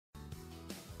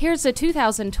Here's a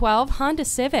 2012 Honda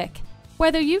Civic.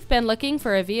 Whether you've been looking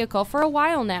for a vehicle for a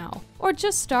while now, or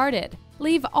just started,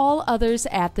 leave all others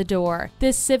at the door.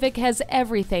 This Civic has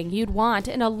everything you'd want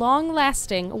in a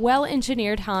long-lasting,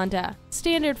 well-engineered Honda.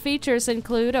 Standard features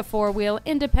include a 4-wheel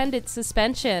independent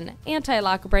suspension,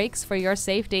 anti-lock brakes for your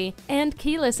safety, and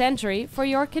keyless entry for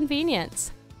your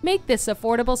convenience. Make this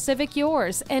affordable Civic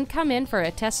yours and come in for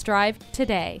a test drive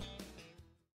today.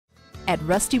 At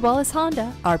Rusty Wallis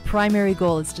Honda, our primary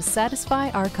goal is to satisfy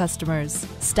our customers.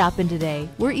 Stop in today.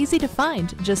 We're easy to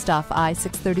find just off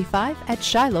I-635 at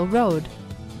Shiloh Road.